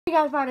Hey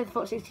guys, my name is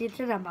Fox16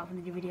 and I'm back with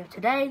a new video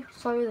today.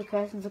 Sorry the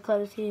curtains are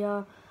closed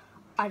here.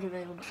 I didn't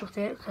really want to shut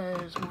it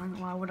because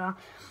why would I?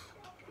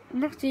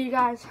 Next to you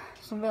guys,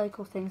 some really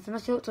cool things. And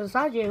as you look to the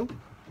side you,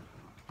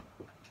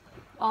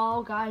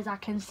 oh guys, I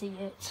can see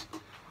it.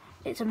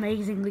 It's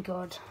amazingly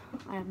good.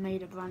 I have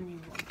made a brand new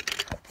one.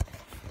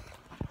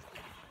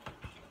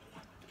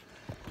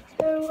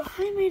 So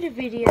I made a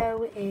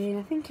video in,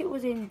 I think it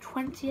was in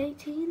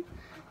 2018,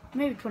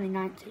 maybe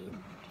 2019,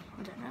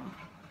 I don't know.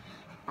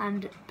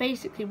 And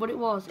basically what it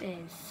was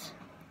is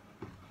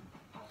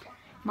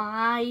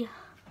my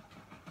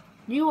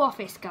new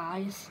office,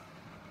 guys.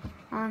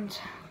 And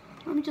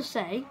let me just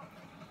say,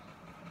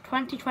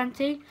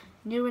 2020,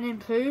 new and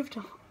improved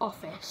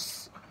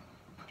office.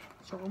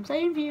 That's all I'm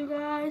saying for you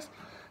guys.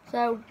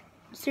 So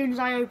as soon as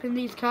I open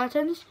these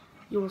curtains,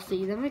 you will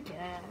see them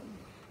again.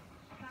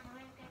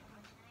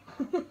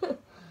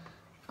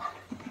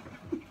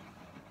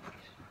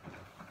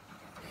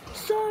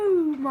 So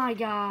my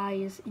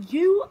guys,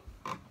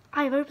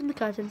 I've opened the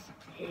curtains.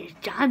 Here's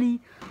Johnny.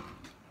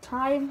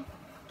 Time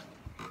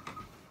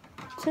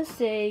to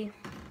see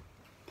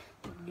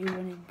the new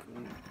and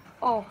improved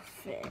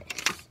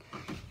office.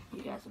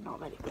 You guys are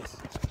not ready for this.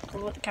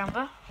 Pull up the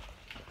camera.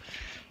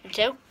 And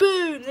so,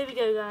 boom! There we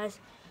go, guys.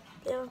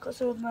 There I've got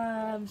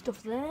some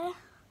stuff there,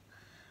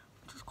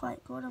 which is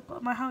quite good. I've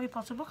got my Harry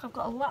Potter book. I've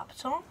got a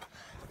laptop.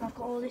 And I've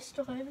got all this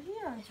stuff over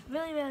here. It's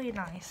really, really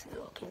nice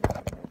looking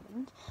at the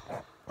moment.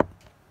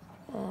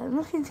 I'm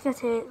looking to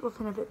get it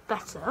looking a bit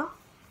better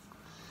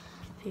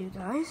for you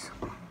guys,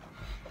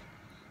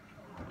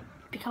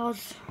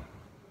 because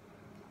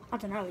I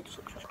don't know, it just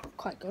looks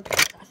quite good.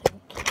 I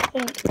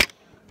think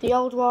the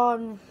old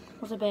one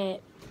was a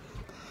bit,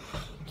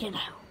 you know,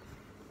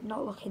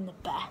 not looking the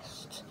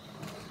best.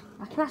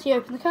 I can actually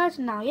open the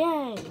curtain now,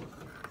 yay!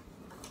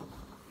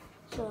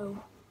 So,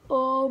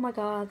 oh my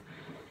god,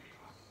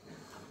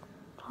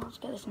 let's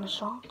get this in the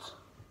shot.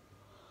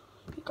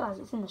 You guys,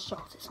 it's in the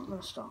shot, it's not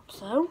going to stop.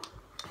 So,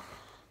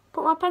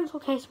 put my pencil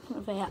case in front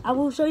of here. I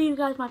will show you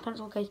guys my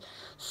pencil case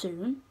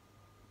soon.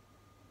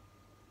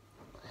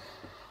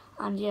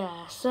 And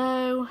yeah,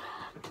 so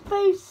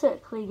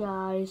basically,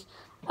 guys,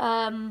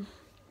 I'll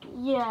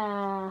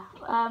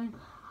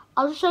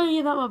just show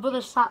you that my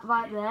brother sat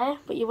right there,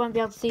 but you won't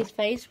be able to see his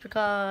face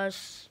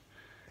because,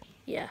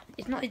 yeah,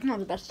 it's not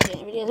the best of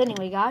videos.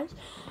 Anyway, guys,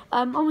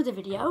 on with the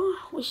video.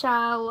 We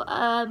shall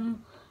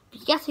be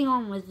getting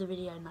on with the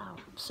video now.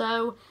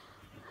 So,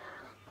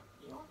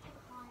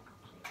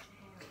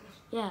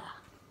 yeah,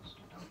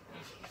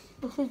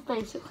 this is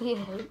basically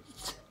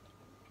it.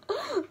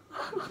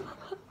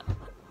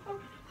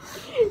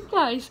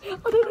 Guys, I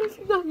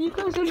don't know if you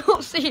guys are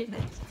not seeing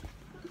this.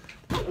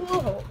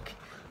 Look,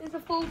 there's a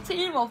full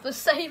team of the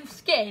same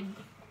skin.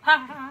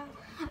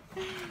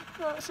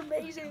 That's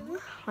amazing.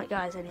 Right,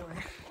 guys,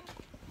 anyway,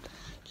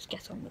 just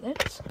get on with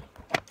it.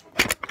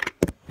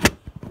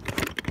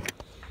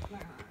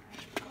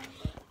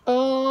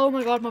 Oh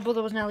my god, my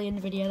brother was nearly in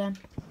the video then.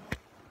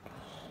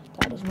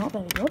 That is not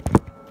very good.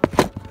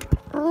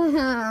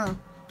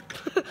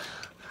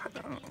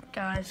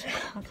 Guys,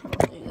 I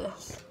cannot do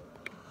this.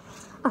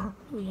 Oh,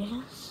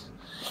 yes.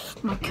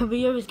 My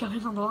career is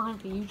going on the line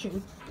for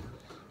YouTube.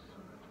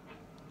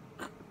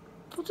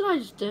 What did I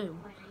just do?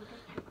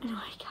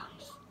 Anyway,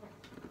 guys.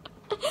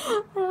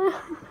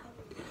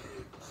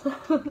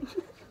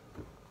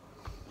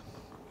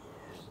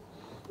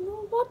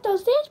 What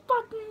does this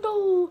button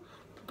do?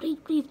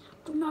 Please,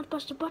 do not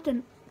push the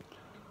button.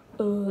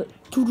 I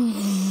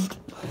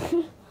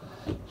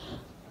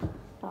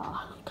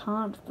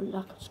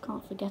just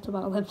can't forget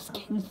about them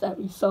skins that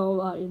we saw,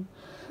 Ryan.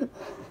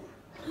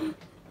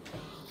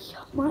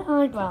 My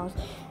eyebrows.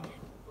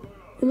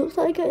 It looks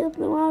like I get up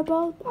in my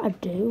eyebrows, but I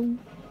do.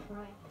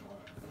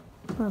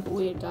 I'm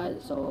weird, guys.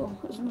 It's all.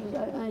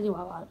 I do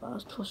have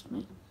eyebrows. Trust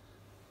me.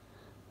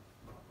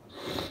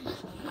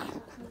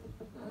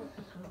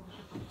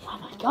 Oh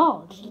my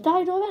god! You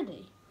died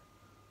already.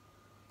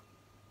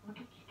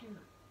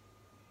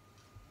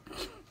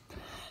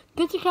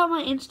 Go check out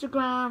my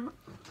Instagram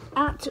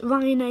at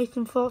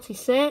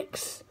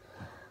RyanNathan46.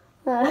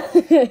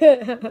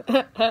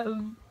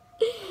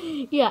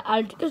 Yeah,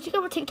 and go check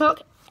out my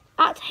TikTok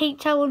at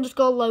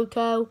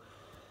HL_loco.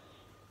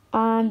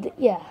 And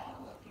yeah,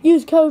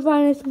 use code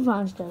RyanNathan.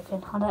 I'm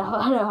joking. I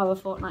don't have a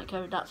Fortnite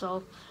code. That's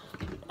all.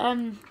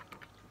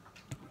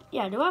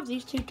 Yeah, I do have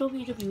these two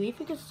WWE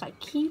figures. I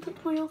keep it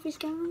in my office,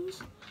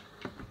 guys.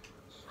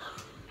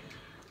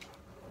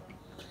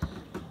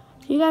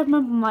 Do you guys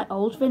remember my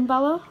old Finn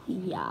Balor?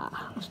 Yeah,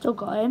 I still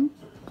got him,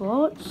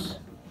 but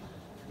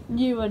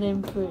new and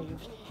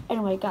improved.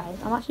 Anyway, guys,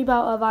 I'm actually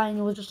about Ryan.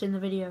 You were just in the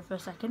video for a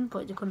second,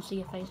 but you couldn't see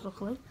your face,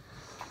 luckily.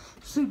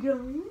 So,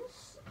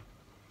 guys,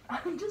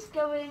 I'm just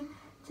going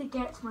to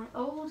get my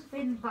old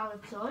Finn Balor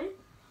toy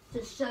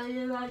to show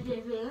you right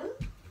here.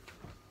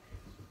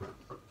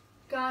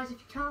 Guys, if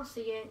you can't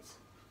see it,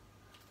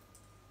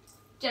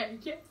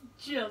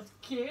 just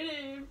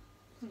kidding.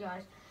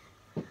 Guys,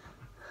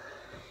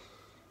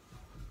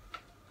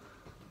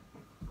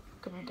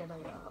 gonna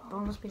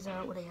Bonus pizza,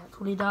 what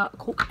actually that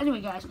cool.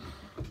 Anyway, guys,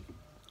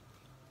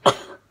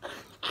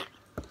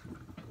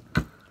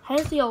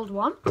 here's the old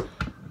one.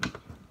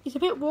 It's a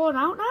bit worn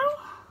out now,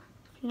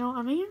 if you know what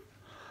I mean.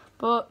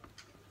 But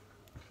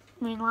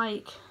I mean,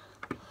 like,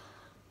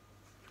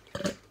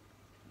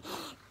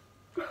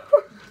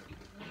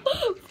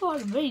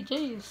 pardon me,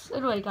 jeez.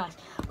 Anyway, guys,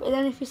 but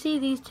then if you see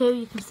these two,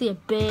 you can see a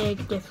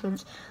big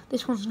difference.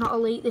 This one's not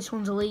elite. This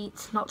one's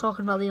elite. Not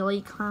talking about the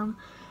elite clan,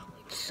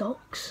 which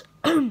sucks.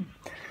 I'm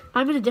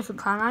in a different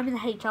clan. I'm in the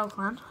HL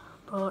clan,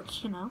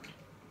 but you know.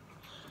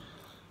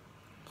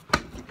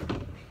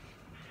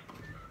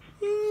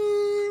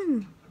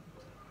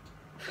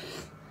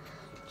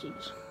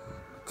 Jeez,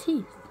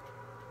 teeth.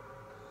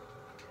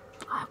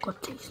 I've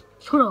got teeth.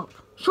 Shut up.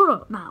 Shut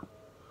up now.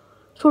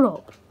 Shut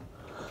up.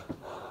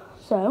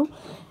 So,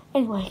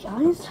 anyway,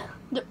 guys,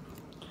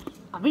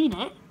 I mean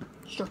it.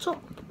 Shut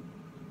up,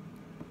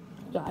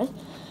 guys.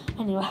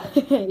 Anyway,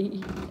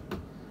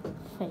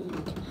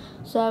 fake.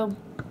 So,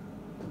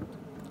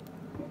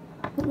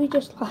 let me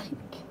just like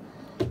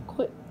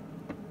quickly.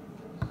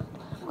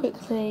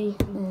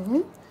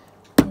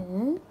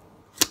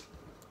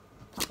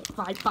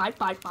 Fight.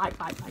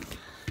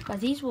 Guys,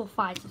 these will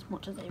fight as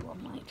much as they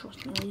want. Like,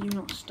 trust me, they do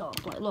not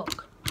stop. Like,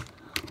 look.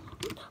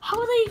 How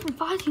are they even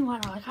fighting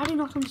right now? Like, I do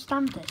not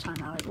understand this right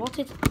now. Like, what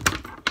is...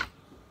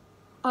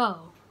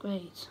 Oh,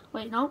 great.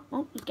 Wait, no.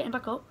 Oh, he's getting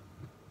back up.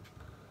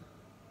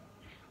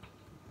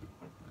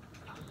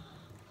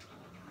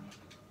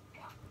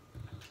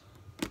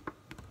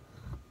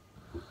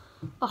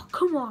 Oh,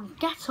 come on.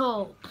 Get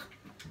up.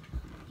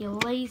 You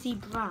lazy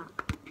brat.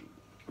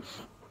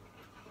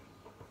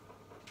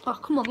 Oh,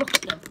 come on. Look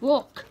at them.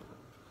 Look.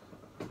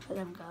 Look at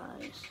them,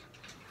 guys.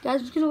 Guys,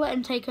 I'm just going to let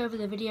him take over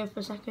the video for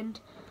a second.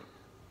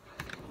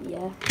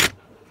 Yeah.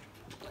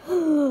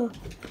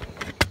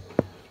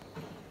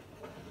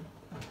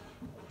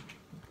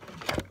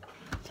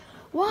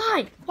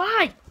 Why?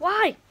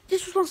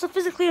 This was wants to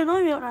physically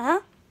annoy me right now,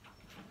 huh?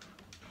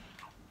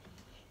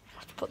 I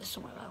have to put this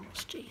somewhere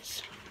else,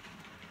 jeez.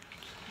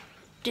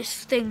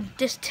 This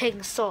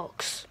thing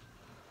sucks.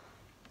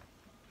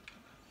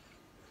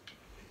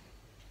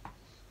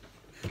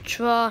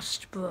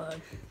 Trust, bro.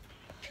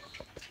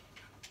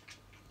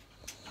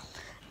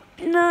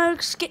 No,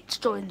 Skip's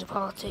joined the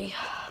party.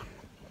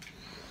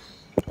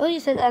 I thought you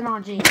said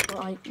NRG, but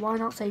like, why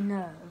not say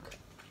Nerg?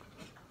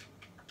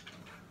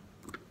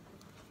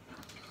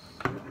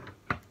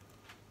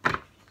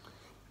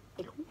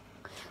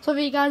 So for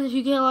you guys, if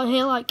you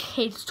hear like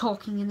kids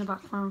talking in the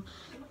background.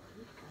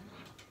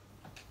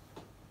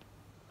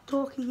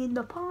 Talking in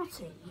the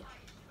party.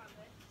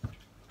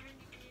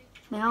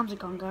 My arms are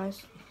gone,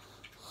 guys.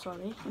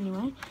 Sorry,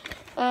 anyway.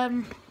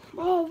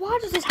 Oh, why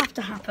does this have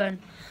to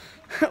happen?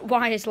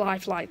 Why is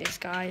life like this,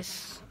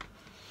 guys?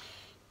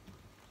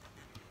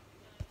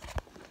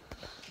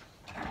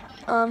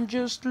 I'm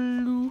just a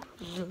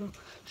loser,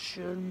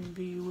 shouldn't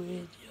be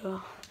with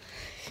you.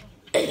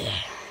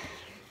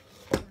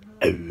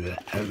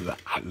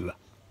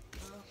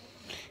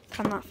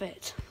 Can that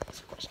fit? That's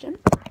a question.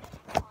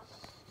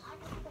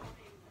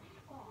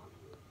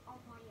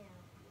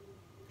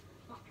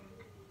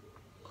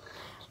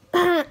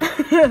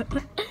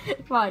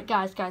 Right,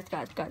 guys.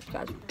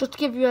 Just to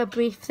give you a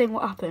brief thing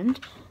what happened.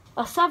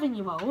 A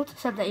 7-year-old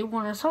said that he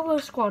won a solo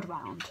squad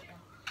round.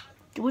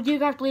 Would you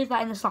guys believe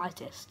that in the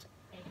slightest?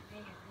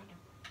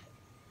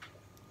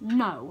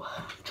 No.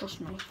 Trust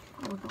me.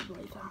 I would not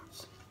believe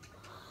that.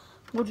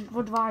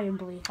 Would Ryan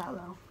believe that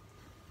though?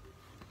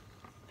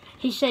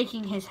 He's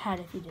shaking his head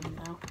if you didn't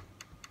know.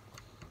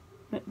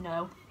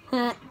 No.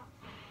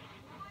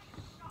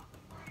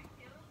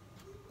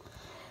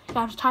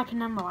 I'm just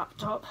typing on my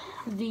laptop.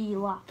 The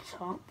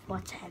laptop.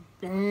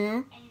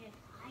 Whatever.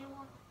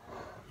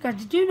 Guys,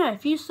 did you know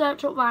if you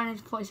search up Ryan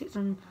 46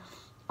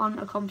 on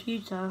a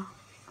computer,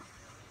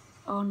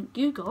 on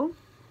Google,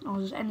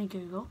 or just any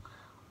Google,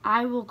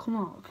 I will come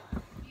up.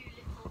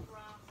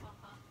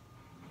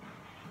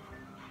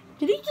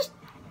 Did he just...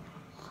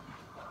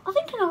 I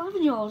think an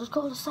 11-year-old just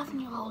called a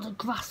 7-year-old a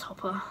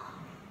grasshopper.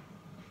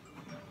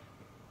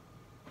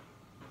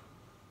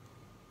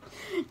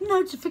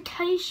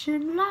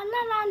 Notification, la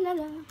la la la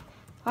la.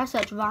 If I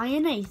search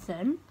Ryan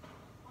Nathan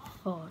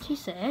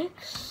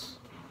 46,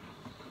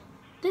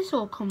 this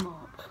will come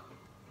up.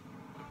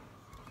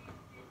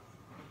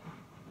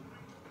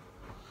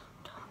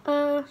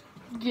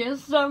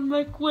 Guess I'm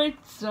a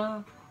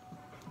quitter.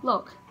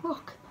 Look.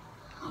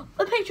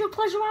 A picture of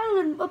Pleasure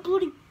Island, a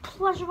bloody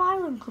Pleasure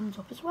Island comes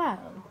up as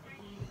well.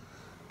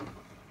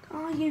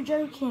 Are you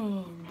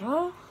joking,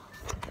 bro?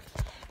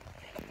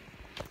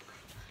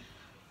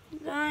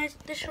 Guys,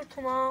 this should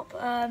come up.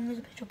 There's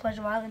a picture of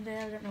Pleasure Island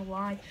there, I don't know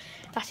why.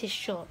 That is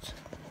shut.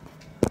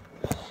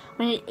 I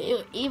mean,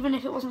 even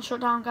if it wasn't shut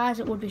down, guys,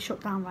 it would be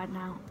shut down right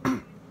now.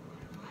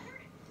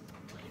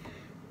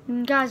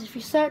 And guys, if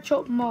you search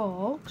up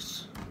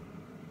Morgs,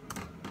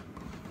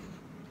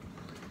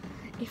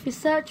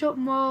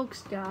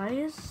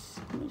 guys,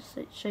 let me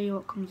show you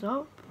what comes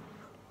up.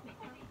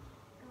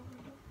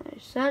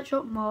 Search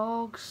up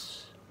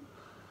Morgs.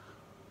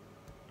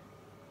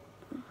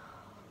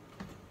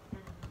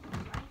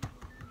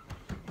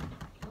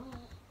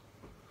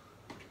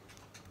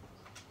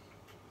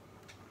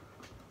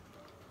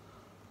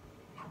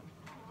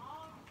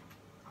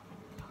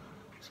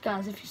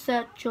 guys, if you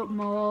search up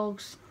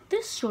Morgs,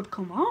 this should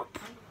come up.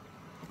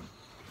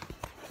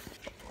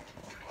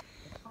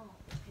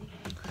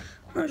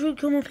 That should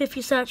come up if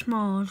you search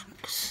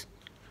Morgs.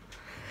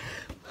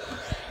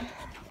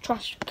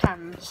 Trash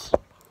cans.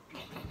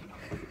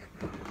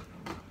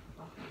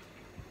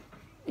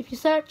 If you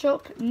search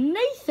up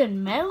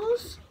Nathan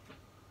Mills,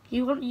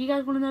 you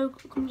guys want to know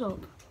what comes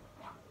up?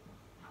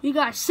 You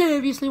guys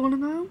seriously want to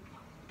know?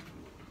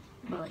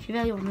 Well, if you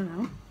really want to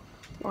know,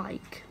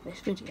 like this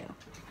video.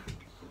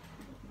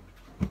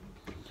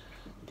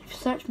 If you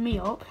search me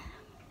up,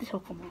 this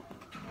will come up.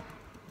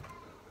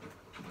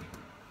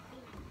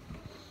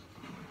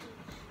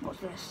 What's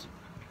this?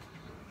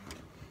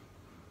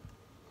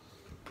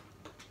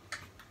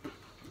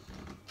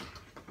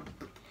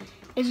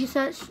 If you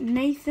search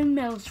Nathan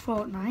Mills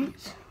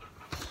Fortnite,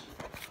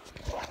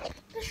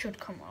 this should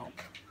come up.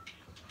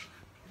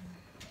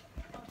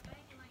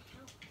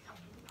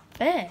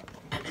 There.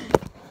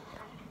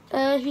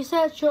 If you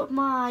search up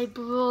my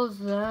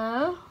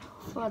brother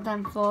for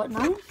them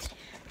Fortnite,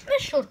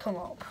 this should come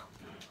up.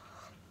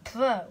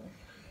 Pro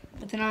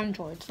with an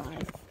Android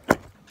side.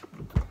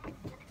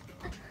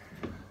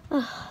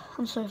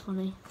 I'm so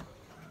funny.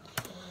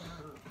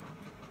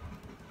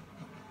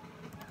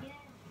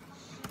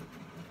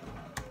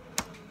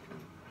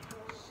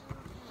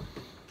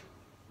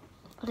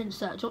 I didn't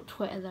search up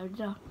Twitter though,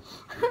 did I?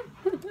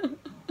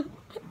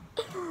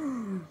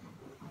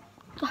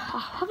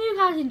 Have you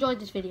guys enjoyed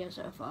this video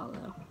so far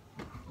though?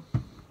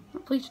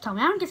 Please tell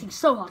me. I'm getting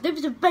so hot. There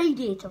was a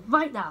radiator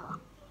right now.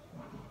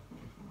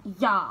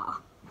 Yeah.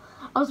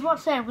 I was about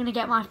to say I'm going to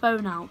get my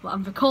phone out, but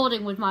I'm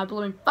recording with my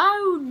blooming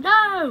phone.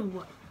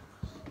 No!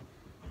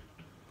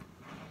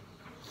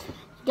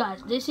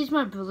 Guys, this is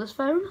my brother's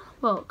phone.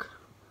 Look.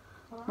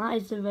 That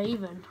is the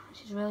Raven.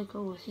 This is really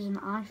cool. This is an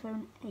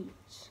iPhone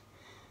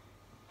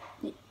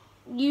 8.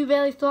 You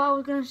really thought I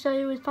was going to show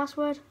you his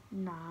password?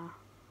 Nah.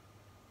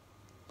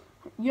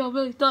 You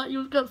really thought you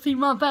was going to see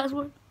my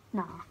password?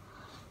 Nah.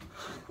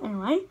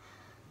 Anyway.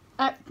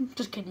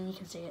 Just kidding, you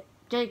can see it.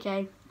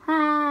 JK.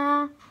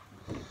 Ha.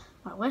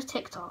 Right, where's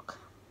TikTok?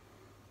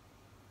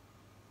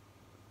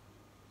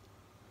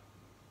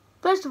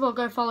 First of all,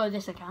 go follow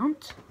this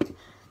account.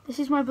 This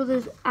is my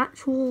brother's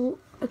actual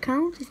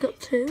account. He's got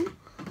 2.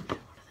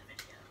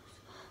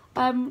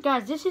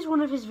 Guys, this is one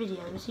of his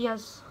videos. He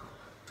has...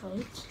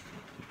 Wait.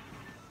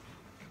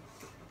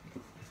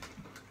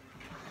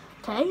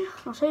 Okay,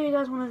 I'll show you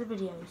guys one of the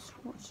videos.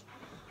 Watch.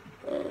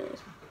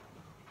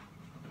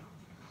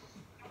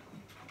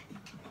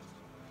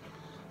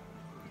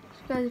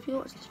 So guys, if you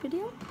watch this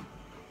video,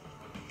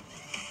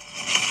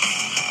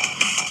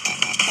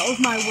 that was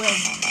my win.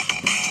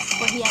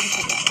 But he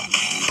edited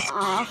it.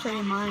 I'll show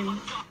you mine.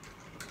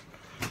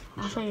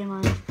 I'll show you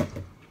mine.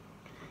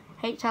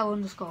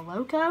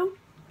 HL_loco.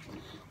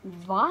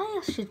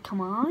 Why should come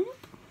on?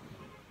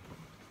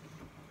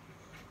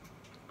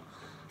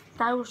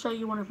 I will show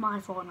you one of my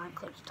Fortnite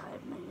clips that I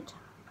have made.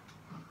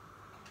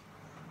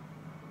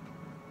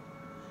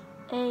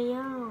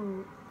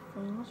 Ayo,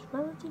 famous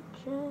relative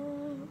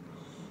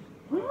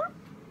check.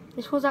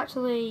 This was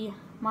actually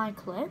my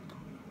clip.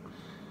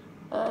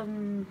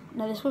 No,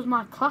 this was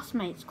my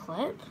classmate's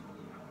clip.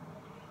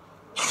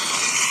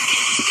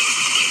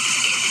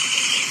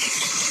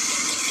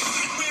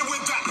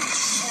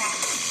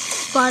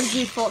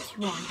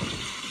 5G41.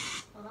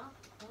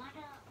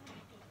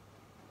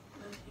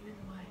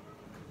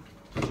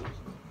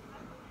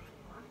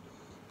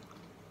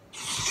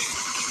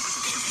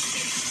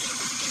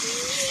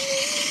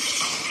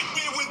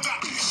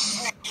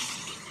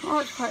 Oh,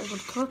 it's quite a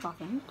good clip, I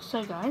think.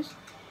 So, guys,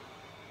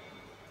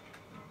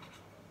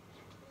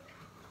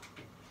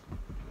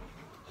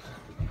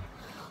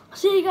 I'll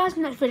see you guys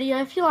in the next video.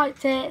 If you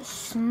liked it,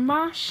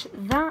 smash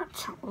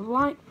that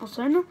like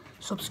button,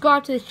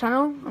 subscribe to this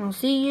channel, and I'll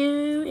see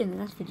you in the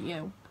next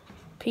video.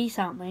 Peace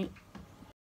out, mate.